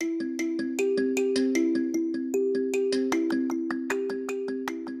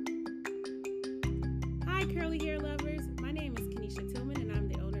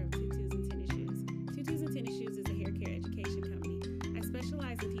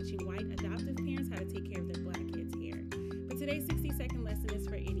teaching white adoptive parents how to take care of their black kids' hair. But today's 60-second lesson is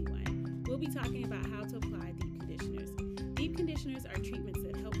for anyone. We'll be talking about how to apply deep conditioners. Deep conditioners are treatments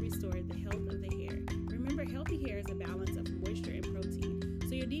that help restore the health of the hair. Remember, healthy hair is a balance of moisture and protein.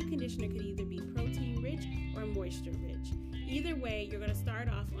 So your deep conditioner could either be protein rich or moisture rich. Either way, you're going to start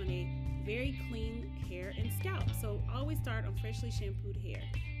off on a very clean hair and scalp. So always start on freshly shampooed hair.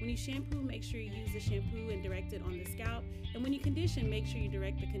 When you shampoo, make sure you use the shampoo and direct it on the scalp. And when you condition, make sure you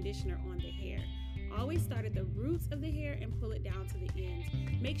direct the conditioner on the hair. Always start at the roots of the hair and pull it down to the ends.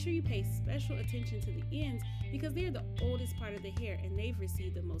 Make sure you pay special attention to the ends because they're the oldest part of the hair and they've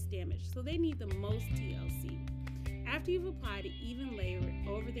received the most damage. So they need the most TLC. After you've applied an even layer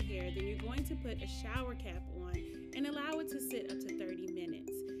over the hair, then you're going to put a shower cap on and allow it to sit up to 30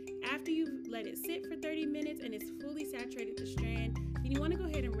 minutes. After you've let it sit for 30 minutes and it's fully saturated the strand, then you want to go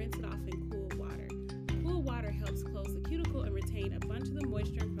ahead and rinse it off in cool water. Cool water helps close the cuticle and retain a bunch of the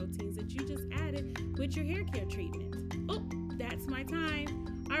moisture and proteins that you just added with your hair care treatment. Oh, that's my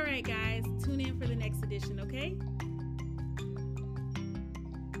time. All right, guys, tune in for the next edition, okay?